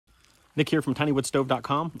Nick here from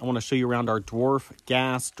tinywoodstove.com. I want to show you around our Dwarf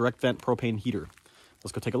gas direct vent propane heater.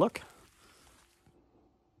 Let's go take a look.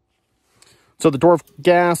 So the Dwarf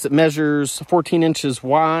gas, it measures 14 inches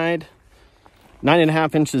wide,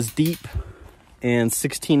 9.5 inches deep, and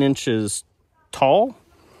 16 inches tall.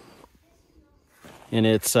 And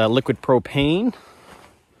it's liquid propane.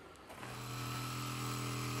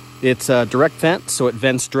 It's a direct vent, so it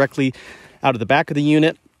vents directly out of the back of the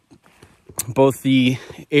unit. Both the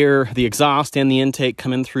air, the exhaust, and the intake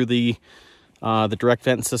come in through the direct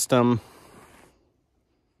vent system.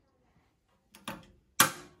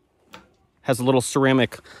 Has a little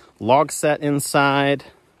ceramic log set inside.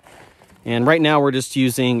 And right now we're just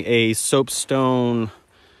using a soapstone,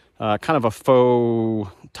 kind of a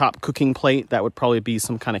faux top cooking plate. That would probably be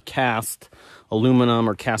some kind of cast aluminum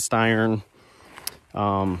or cast iron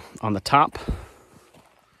on the top.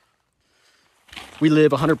 We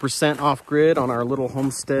live 100% off-grid on our little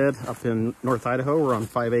homestead up in North Idaho. We're on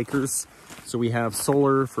 5 acres. So we have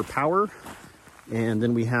solar for power, and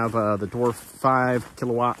then we have the Dwarf 5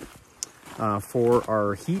 kilowatt for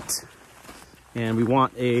our heat. And we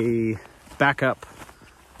want a backup,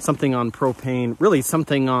 something on propane, really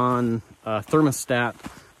something on thermostat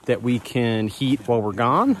that we can heat while we're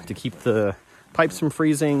gone to keep the pipes from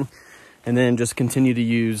freezing, and then just continue to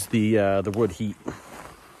use the wood heat.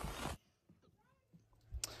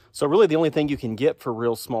 So really the only thing you can get for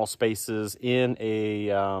real small spaces in a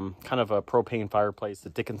kind of a propane fireplace, the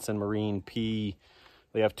Dickinson Marine P,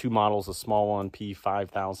 they have 2 models, a small one,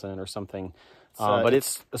 P5000 or something. But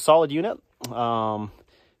it's a solid unit, and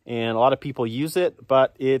a lot of people use it,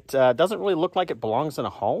 but it doesn't really look like it belongs in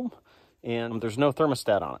a home, and there's no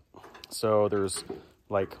thermostat on it. So there's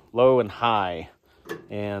like low and high,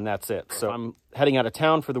 and that's it. So I'm heading out of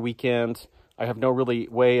town for the weekend. I have no really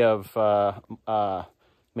way of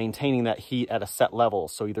maintaining that heat at a set level.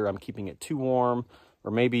 So either I'm keeping it too warm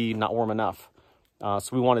or maybe not warm enough. So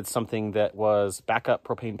we wanted something that was backup,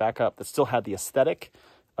 propane backup, that still had the aesthetic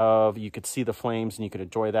of you could see the flames and you could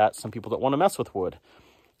enjoy that. Some people don't want to mess with wood.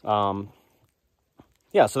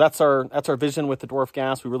 Yeah, so that's our vision with the Dwarf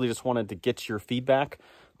gas. We really just wanted to get your feedback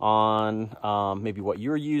on maybe what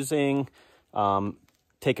you're using.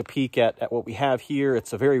 Take a peek at what we have here.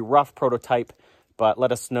 It's a very rough prototype, but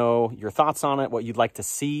let us know your thoughts on it, what you'd like to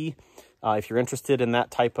see. If you're interested in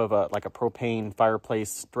that type of like a propane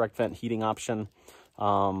fireplace direct vent heating option.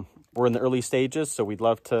 We're in the early stages, so we'd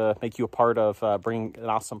love to make you a part of bringing an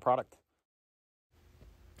awesome product.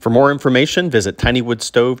 For more information, visit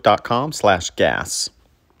tinywoodstove.com/gas.